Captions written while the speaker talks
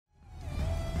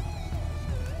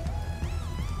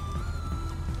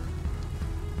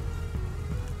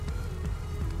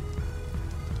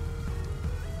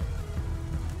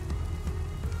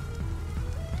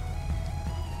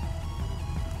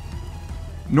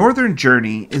Northern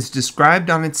Journey is described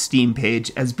on its Steam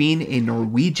page as being a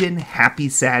Norwegian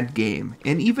happysad game,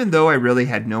 and even though I really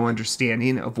had no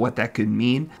understanding of what that could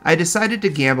mean, I decided to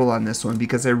gamble on this one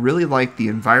because I really liked the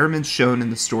environments shown in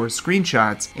the store's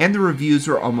screenshots, and the reviews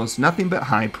were almost nothing but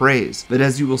high praise. But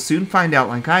as you will soon find out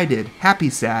like I did,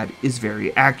 happysad is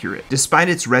very accurate. Despite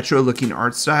its retro-looking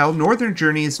art style, Northern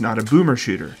Journey is not a boomer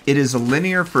shooter. It is a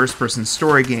linear first-person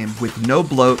story game with no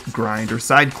bloat, grind, or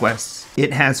side quests.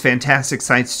 It has fantastic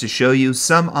sights to show you,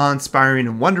 some awe-inspiring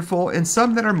and wonderful, and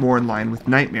some that are more in line with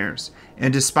nightmares.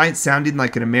 And despite sounding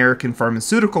like an American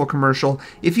pharmaceutical commercial,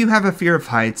 if you have a fear of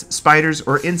heights, spiders,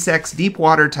 or insects, deep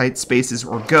water, tight spaces,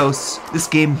 or ghosts, this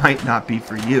game might not be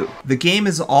for you. The game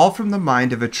is all from the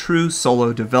mind of a true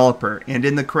solo developer, and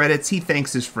in the credits he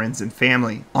thanks his friends and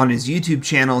family. On his YouTube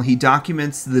channel, he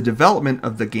documents the development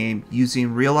of the game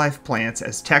using real-life plants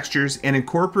as textures and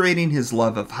incorporating his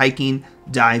love of hiking,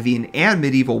 diving, and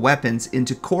medieval weapons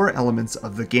into core elements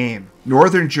of the game.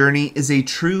 Northern Journey is a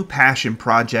true passion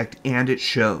project, and it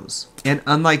shows. And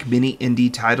unlike many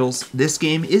indie titles, this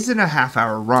game isn't a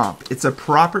half-hour romp. It's a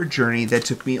proper journey that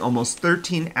took me almost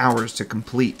 13 hours to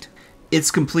complete.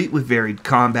 It's complete with varied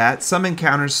combat, some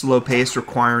encounters slow-paced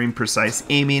requiring precise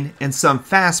aiming, and some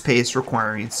fast-paced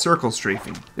requiring circle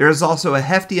strafing. There is also a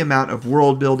hefty amount of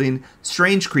world building,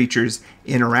 strange creatures,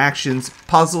 interactions,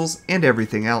 puzzles, and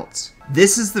everything else.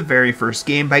 This is the very first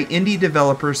game by indie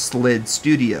developer Slid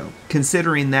Studio.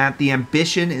 Considering that, the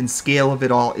ambition and scale of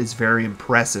it all is very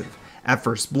impressive. At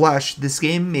first blush, this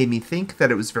game made me think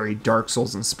that it was very Dark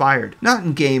Souls inspired, not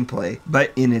in gameplay,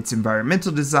 but in its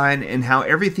environmental design and how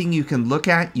everything you can look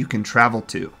at, you can travel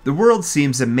to. The world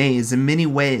seems a maze in many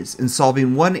ways, and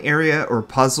solving one area or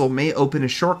puzzle may open a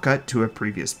shortcut to a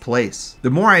previous place.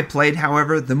 The more I played,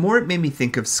 however, the more it made me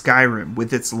think of Skyrim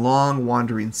with its long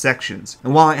wandering sections,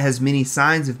 and while it has many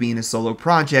signs of being a solo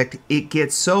project, it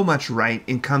gets so much right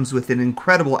and comes with an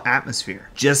incredible atmosphere.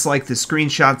 Just like the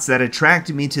screenshots that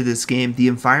attracted me to this game, the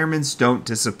environments don't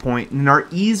disappoint and are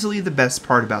easily the best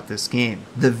part about this game.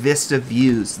 The vista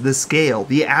views, the scale,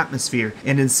 the atmosphere,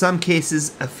 and in some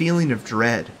cases, a feeling of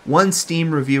dread. One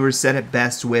Steam reviewer said it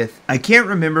best with, "I can't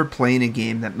remember playing a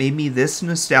game that made me this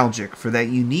nostalgic for that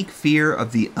unique fear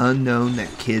of the unknown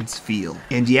that kids feel."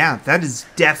 And yeah, that is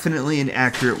definitely an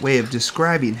accurate way of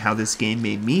describing how this game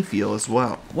made me feel as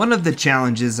well. One of the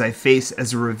challenges I face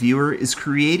as a reviewer is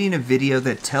creating a video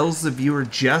that tells the viewer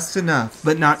just enough,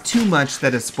 but not too much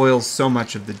that it spoils so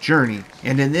much of the journey.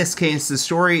 And in this case, the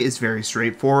story is very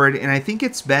straightforward, and I think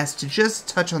it's best to just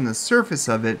touch on the surface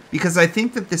of it because I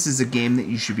think that this is a game that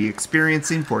you should be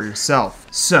experiencing for yourself.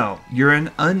 So, you're an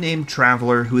unnamed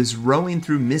traveler who is rowing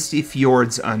through misty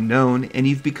fjords unknown, and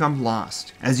you've become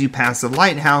lost. As you pass a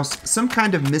lighthouse, some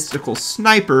kind of mystical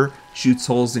sniper shoots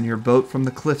holes in your boat from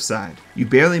the cliffside. You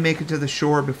barely make it to the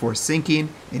shore before sinking,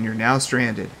 and you're now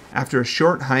stranded. After a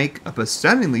short hike up a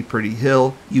stunningly pretty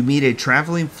hill, you meet a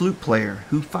traveling flute player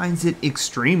who finds it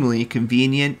extremely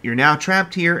convenient. You're now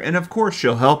trapped here, and of course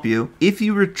she'll help you if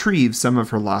you retrieve some of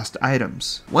her lost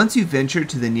items. Once you venture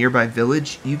to the nearby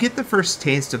village, you get the first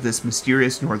taste of this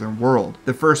mysterious northern world.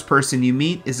 The first person you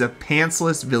meet is a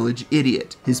pantsless village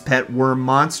idiot, his pet worm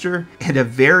monster, and a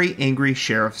very angry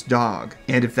sheriff's dog.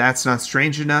 And if that's not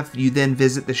strange enough, you then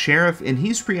visit the sheriff, and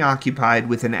he's preoccupied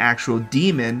with an actual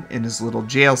demon in his little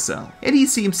jail cell. And he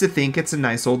seems to think it's a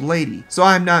nice old lady, so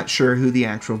I'm not sure who the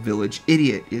actual village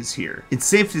idiot is here. It's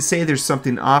safe to say there's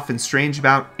something off and strange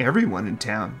about everyone in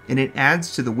town, and it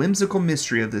adds to the whimsical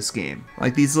mystery of this game.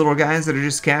 Like these little guys that are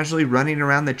just casually running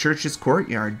around the church's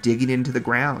courtyard, digging into the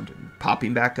ground and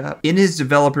popping back up. In his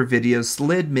developer video,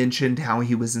 Slid mentioned how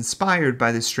he was inspired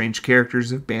by the strange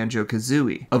characters of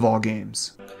Banjo-Kazooie, of all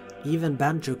games. Even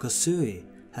Banjo-Kazooie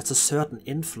has a certain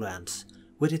influence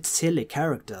with its silly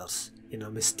characters in a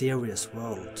mysterious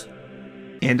world.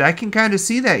 And I can kind of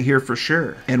see that here for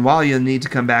sure. And while you'll need to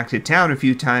come back to town a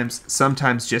few times,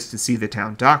 sometimes just to see the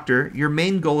town doctor, your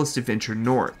main goal is to venture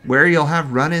north, where you'll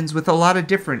have run-ins with a lot of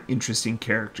different interesting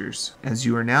characters, as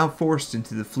you are now forced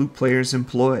into the flute player's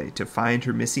employ to find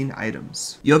her missing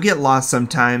items. You'll get lost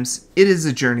sometimes. It is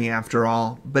a journey after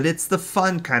all, but it's the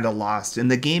fun kind of lost, and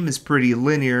the game is pretty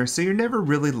linear, so you're never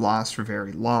really lost for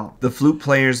very long. The flute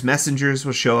player's messengers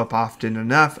will show up often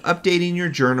enough, updating your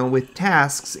journal with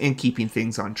tasks and keeping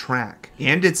things on track.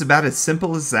 And it's about as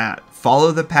simple as that.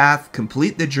 Follow the path,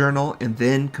 complete the journal, and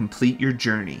then complete your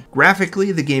journey.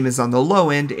 Graphically, the game is on the low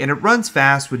end and it runs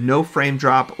fast with no frame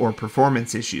drop or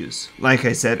performance issues. Like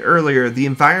I said earlier, the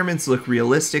environments look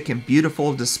realistic and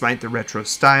beautiful despite the retro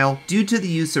style due to the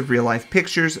use of real-life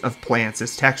pictures of plants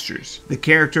as textures. The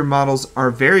character models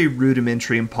are very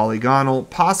rudimentary and polygonal,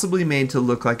 possibly made to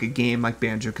look like a game like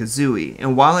Banjo-Kazooie,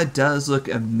 and while it does look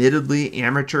admittedly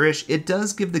amateurish, it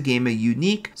does give the game a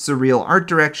unique, surreal art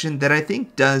direction that I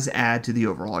think does add to the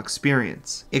overall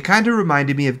experience. It kind of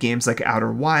reminded me of games like Outer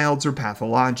Wilds or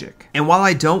Pathologic. And while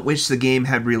I don't wish the game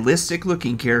had realistic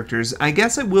looking characters, I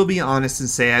guess I will be honest and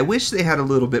say I wish they had a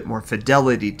little bit more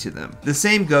fidelity to them. The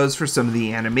same goes for some of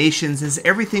the animations, as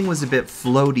everything was a bit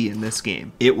floaty in this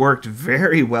game. It worked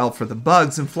very well for the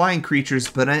bugs and flying creatures,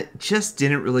 but it just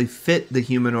didn't really fit the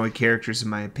humanoid characters in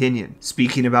my opinion.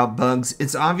 Speaking about bugs,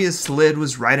 it's obvious Slid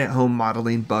was right at home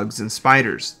modeling bugs and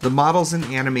spiders. The models and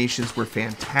animations were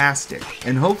fantastic,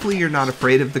 and hopefully you're not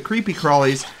afraid of the creepy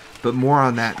crawlies, but more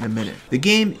on that in a minute. The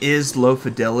game is low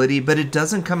fidelity, but it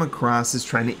doesn't come across as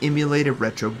trying to emulate a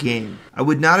retro game. I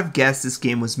would not have guessed this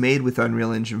game was made with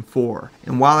Unreal Engine 4,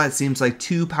 and while that seems like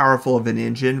too powerful of an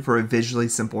engine for a visually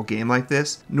simple game like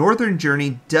this, Northern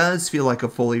Journey does feel like a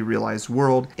fully realized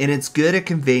world, and it's good at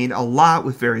conveying a lot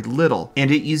with very little,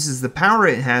 and it uses the power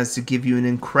it has to give you an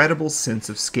incredible sense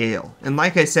of scale. And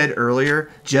like I said earlier,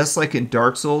 just like in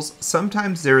Dark Souls,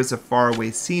 sometimes there is a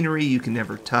faraway scenery you can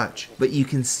never touch, but you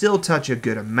can still touch a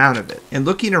good amount of it. And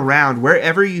looking around,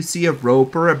 wherever you see a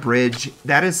rope or a bridge,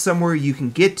 that is somewhere you can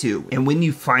get to. And when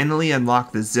you finally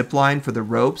unlock the zip line for the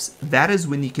ropes, that is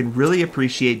when you can really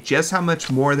appreciate just how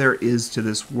much more there is to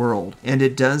this world. And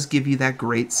it does give you that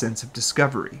great sense of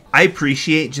discovery. I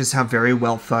appreciate just how very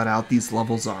well thought out these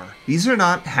levels are. These are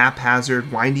not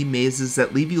haphazard, windy mazes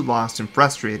that leave you lost and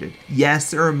frustrated.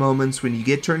 Yes, there are moments when you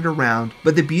get turned around,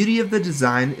 but the beauty of the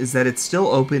design is that it's still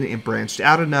open and branched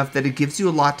out enough that it gives you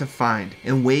a lot to find,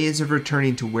 and ways of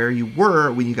returning to where you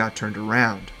were when you got turned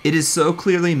around. It is so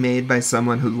clearly made by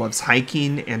someone who loves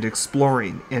hiking and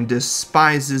exploring and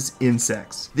despises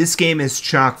insects. This game is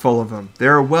chock full of them.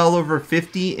 There are well over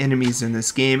 50 enemies in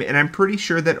this game, and I'm pretty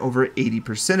sure that over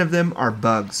 80% of them are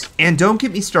bugs. And don't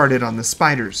get me started on the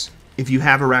spiders. If you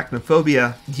have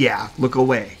arachnophobia, yeah, look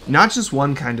away. Not just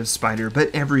one kind of spider,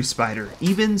 but every spider.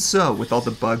 Even so, with all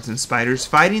the bugs and spiders,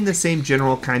 fighting the same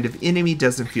general kind of enemy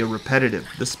doesn't feel repetitive.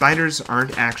 The spiders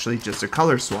aren't actually just a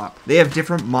color swap. They have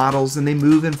different models and they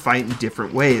move and fight in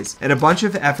different ways, and a bunch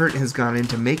of effort has gone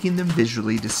into making them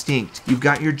visually distinct. You've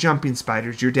got your jumping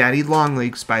spiders, your daddy long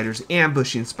leg spiders,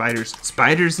 ambushing spiders,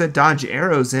 spiders that dodge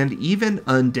arrows, and even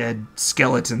undead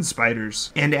skeleton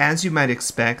spiders. And as you might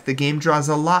expect, the game draws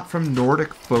a lot from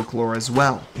Nordic folklore as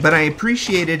well. But I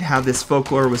appreciated how this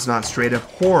folklore was not straight up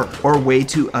horror or way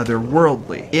too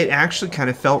otherworldly. It actually kind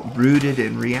of felt rooted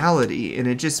in reality, and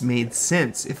it just made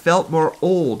sense. It felt more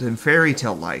old and fairy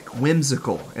tale like,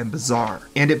 whimsical and bizarre.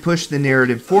 And it pushed the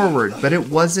narrative forward, but it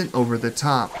wasn't over the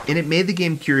top. And it made the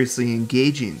game curiously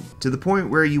engaging, to the point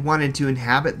where you wanted to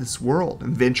inhabit this world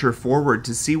and venture forward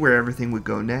to see where everything would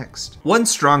go next. One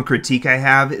strong critique I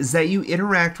have is that you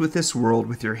interact with this world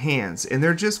with your hands, and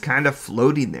they're just kind of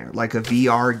floating there like a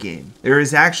VR game. There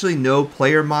is actually no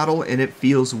player model and it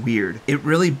feels weird. It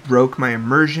really broke my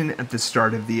immersion at the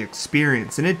start of the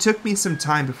experience, and it took me some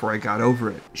time before I got over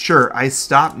it. Sure, I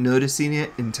stopped noticing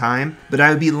it in time, but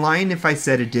I would be lying if I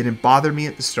said it didn't bother me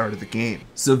at the start of the game.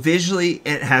 So visually,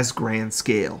 it has grand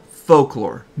scale,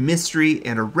 folklore, mystery,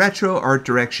 and a retro art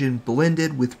direction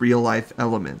blended with real-life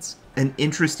elements. An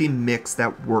interesting mix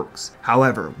that works.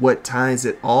 However, what ties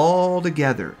it all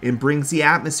together and brings the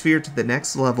atmosphere to the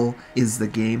next level is the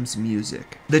game's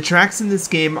music. The tracks in this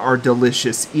game are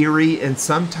delicious, eerie, and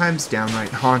sometimes downright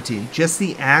haunting. Just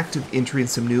the act of entering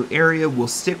some new area will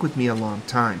stick with me a long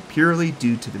time, purely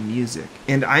due to the music.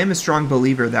 And I am a strong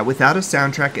believer that without a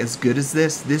soundtrack as good as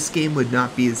this game would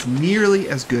not be as nearly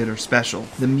as good or special.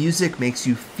 The music makes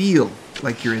you feel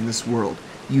like you're in this world.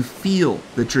 You feel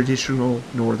the traditional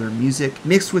northern music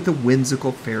mixed with a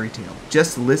whimsical fairy tale.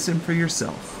 Just listen for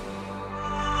yourself.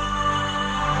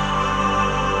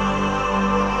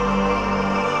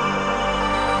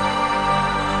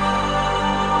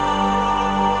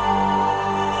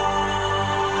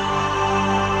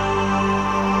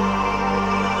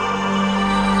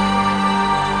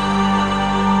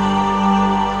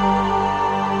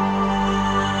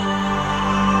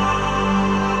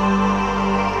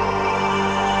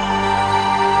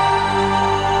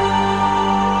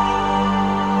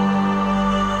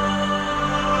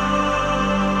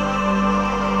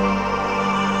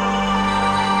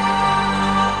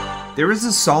 There is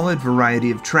a solid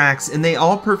variety of tracks, and they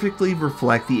all perfectly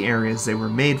reflect the areas they were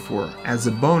made for. As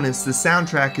a bonus, the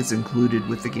soundtrack is included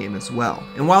with the game as well.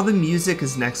 And while the music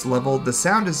is next level, the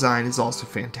sound design is also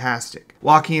fantastic.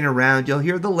 Walking around, you'll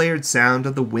hear the layered sound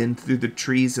of the wind through the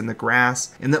trees and the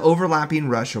grass, and the overlapping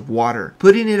rush of water.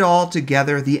 Putting it all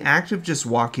together, the act of just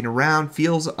walking around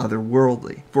feels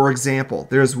otherworldly. For example,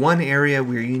 there is one area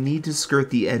where you need to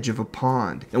skirt the edge of a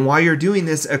pond, and while you're doing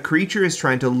this, a creature is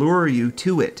trying to lure you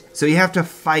to it, so you have to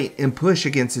fight and push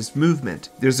against its movement.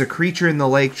 There's a creature in the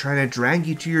lake trying to drag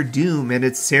you to your doom, and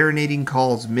its serenading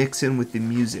calls mix in with the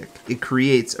music. It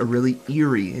creates a really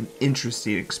eerie and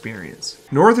interesting experience.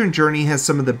 Northern Journey has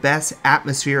some of the best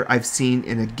atmosphere I've seen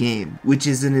in a game, which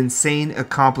is an insane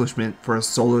accomplishment for a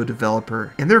solo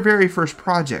developer and their very first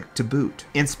project to boot.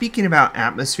 And speaking about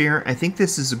atmosphere, I think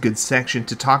this is a good section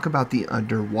to talk about the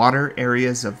underwater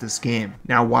areas of this game.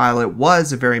 Now, while it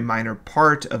was a very minor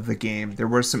part of the game, there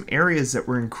were some areas that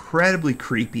were incredibly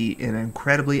creepy and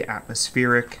incredibly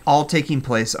atmospheric, all taking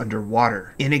place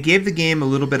underwater. And it gave the game a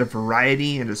little bit of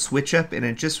variety and a switch up, and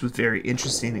it just was very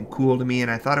interesting and cool to me, and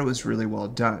I thought it was really well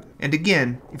done. And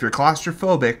again, if you're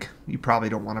claustrophobic, you probably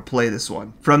don't want to play this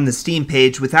one. From the Steam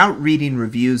page, without reading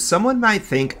reviews, someone might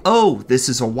think, oh, this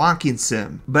is a walking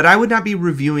sim. But I would not be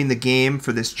reviewing the game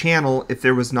for this channel if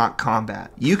there was not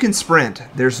combat. You can sprint,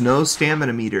 there's no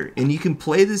stamina meter, and you can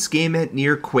play this game at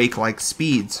near Quake-like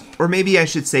speeds. Or maybe I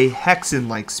should say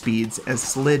Hexen-like speeds, as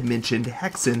Slid mentioned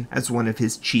Hexen as one of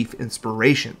his chief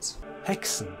inspirations.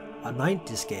 Hexen, a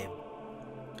 90s game.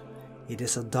 It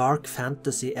is a dark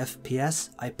fantasy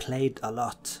FPS I played a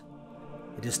lot.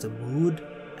 It is the mood,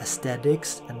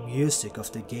 aesthetics and music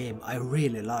of the game I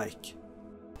really like.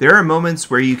 There are moments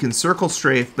where you can circle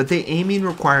strafe, but the aiming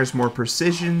requires more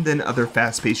precision than other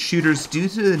fast-paced shooters due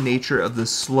to the nature of the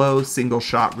slow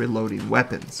single-shot reloading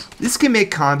weapons. This can make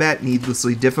combat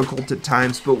needlessly difficult at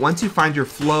times, but once you find your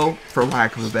flow, for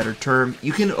lack of a better term,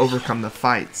 you can overcome the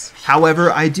fights.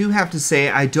 However, I do have to say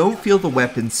I don't feel the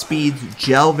weapon speeds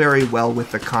gel very well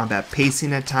with the combat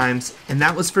pacing at times, and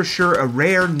that was for sure a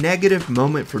rare negative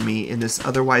moment for me in this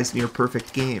otherwise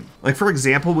near-perfect game. Like for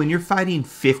example, when you're fighting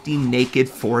 50 naked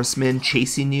forestmen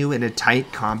chasing you in a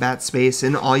tight combat space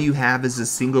and all you have is a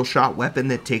single shot weapon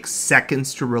that takes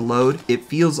seconds to reload, it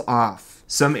feels off.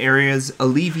 Some areas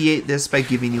alleviate this by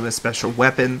giving you a special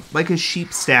weapon, like a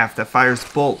sheep staff that fires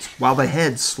bolts while the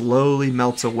head slowly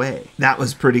melts away. That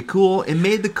was pretty cool and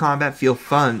made the combat feel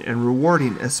fun and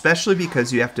rewarding, especially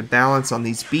because you have to balance on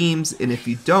these beams, and if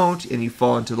you don't and you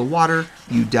fall into the water,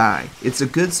 you die. It's a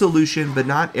good solution, but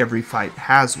not every fight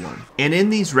has one. And in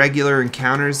these regular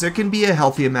encounters, there can be a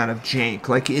healthy amount of jank,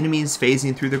 like enemies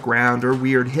phasing through the ground or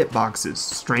weird hitboxes,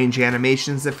 strange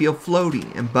animations that feel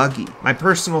floaty and buggy. My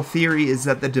personal theory is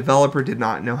that the developer did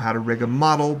not know how to rig a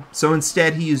model, so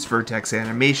instead he used vertex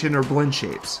animation or blend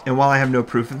shapes. And while I have no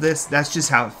proof of this, that's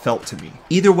just how it felt to me.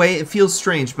 Either way, it feels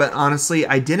strange, but honestly,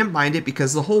 I didn't mind it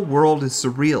because the whole world is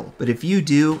surreal. But if you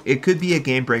do, it could be a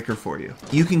game breaker for you.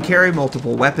 You can carry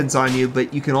multiple weapons on you,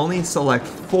 but you can only select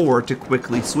 4 to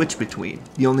quickly switch between.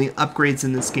 The only upgrades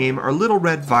in this game are little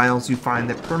red vials you find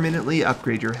that permanently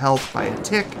upgrade your health by a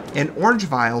tick, and orange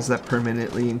vials that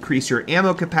permanently increase your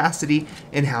ammo capacity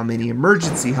and how many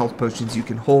emergency health potions you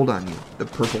can hold on you. The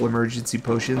purple emergency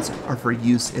potions are for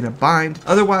use in a bind,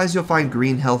 otherwise you'll find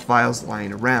green health vials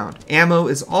lying around. Ammo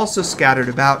is also scattered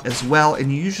about as well, and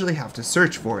you usually have to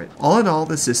search for it. All in all,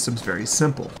 the system's very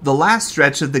simple. The last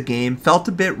stretch of the game felt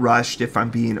a bit rushed if I'm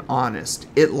being honest.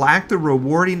 It lacked the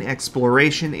rewarding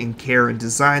exploration and care and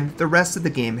design that the rest of the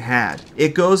game had.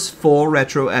 It goes full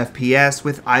retro FPS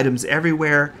with items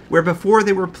everywhere, where before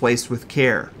they were placed with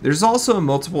care. There's also a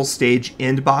multiple stage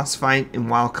end boss fight, and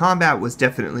while combat was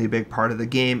definitely a big part of the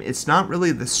game, it's not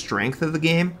really the strength of the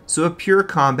game, so a pure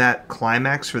combat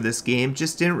climax for this game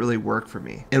just didn't really work for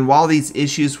me. And while these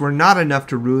issues were not enough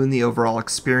to ruin the overall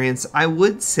experience, I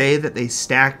would say that they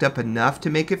stacked up enough to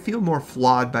make it feel more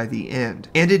flawed by the end.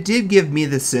 And it did give me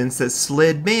the sense that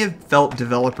Slid may have felt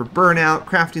developer burnout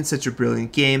crafting such a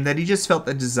brilliant game that he just felt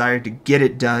the desire to get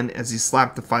it done as he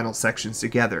slapped the final sections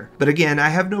together. But again, I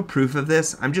have no proof of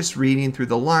this, I'm just reading through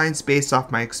the lines based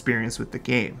off my experience with the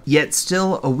game. Yet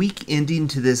still, a weak ending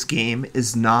to this game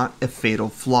is not a fatal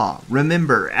flaw.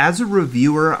 Remember, as a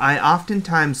reviewer, I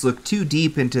oftentimes look too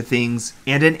deep into things,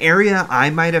 and an area I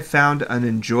might have found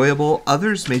unenjoyable,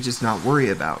 others may just not worry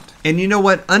about. And you know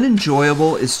what?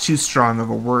 Unenjoyable is too strong of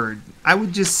a word. I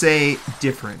would just say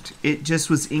different. It just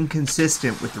was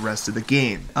inconsistent with the rest of the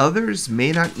game. Others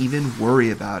may not even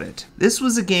worry about it. This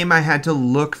was a game I had to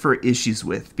look for issues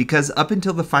with because up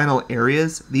until the final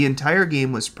areas, the entire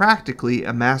game was practically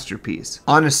a masterpiece.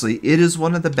 Honestly, it is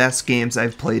one of the best games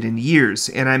I've played in years,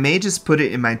 and I may just put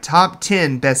it in my top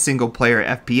 10 best single player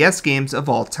FPS games of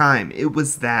all time. It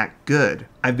was that good.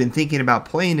 I've been thinking about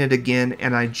playing it again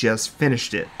and I just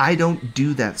finished it. I don't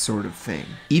do that sort of thing.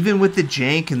 Even with the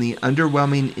jank and the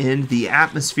underwhelming end, the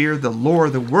atmosphere, the lore,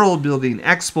 the world building,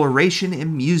 exploration,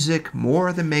 and music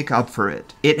more than make up for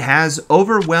it. It has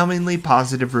overwhelmingly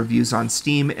positive reviews on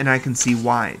Steam and I can see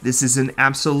why. This is an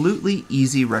absolutely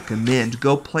easy recommend.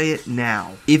 Go play it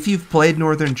now. If you've played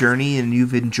Northern Journey and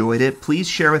you've enjoyed it, please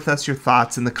share with us your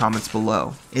thoughts in the comments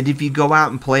below. And if you go out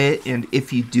and play it and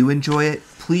if you do enjoy it,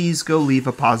 please go leave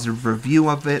a positive review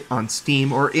of it on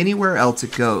Steam or anywhere else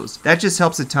it goes. That just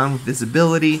helps a ton with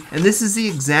visibility, and this is the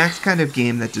exact kind of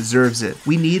game that deserves it.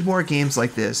 We need more games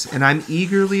like this, and I'm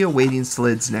eagerly awaiting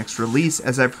Slid's next release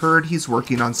as I've heard he's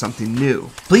working on something new.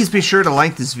 Please be sure to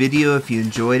like this video if you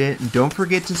enjoyed it, and don't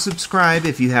forget to subscribe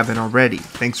if you haven't already.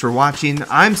 Thanks for watching.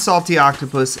 I'm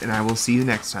SaltyOctopus, and I will see you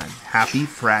next time. Happy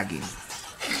fragging.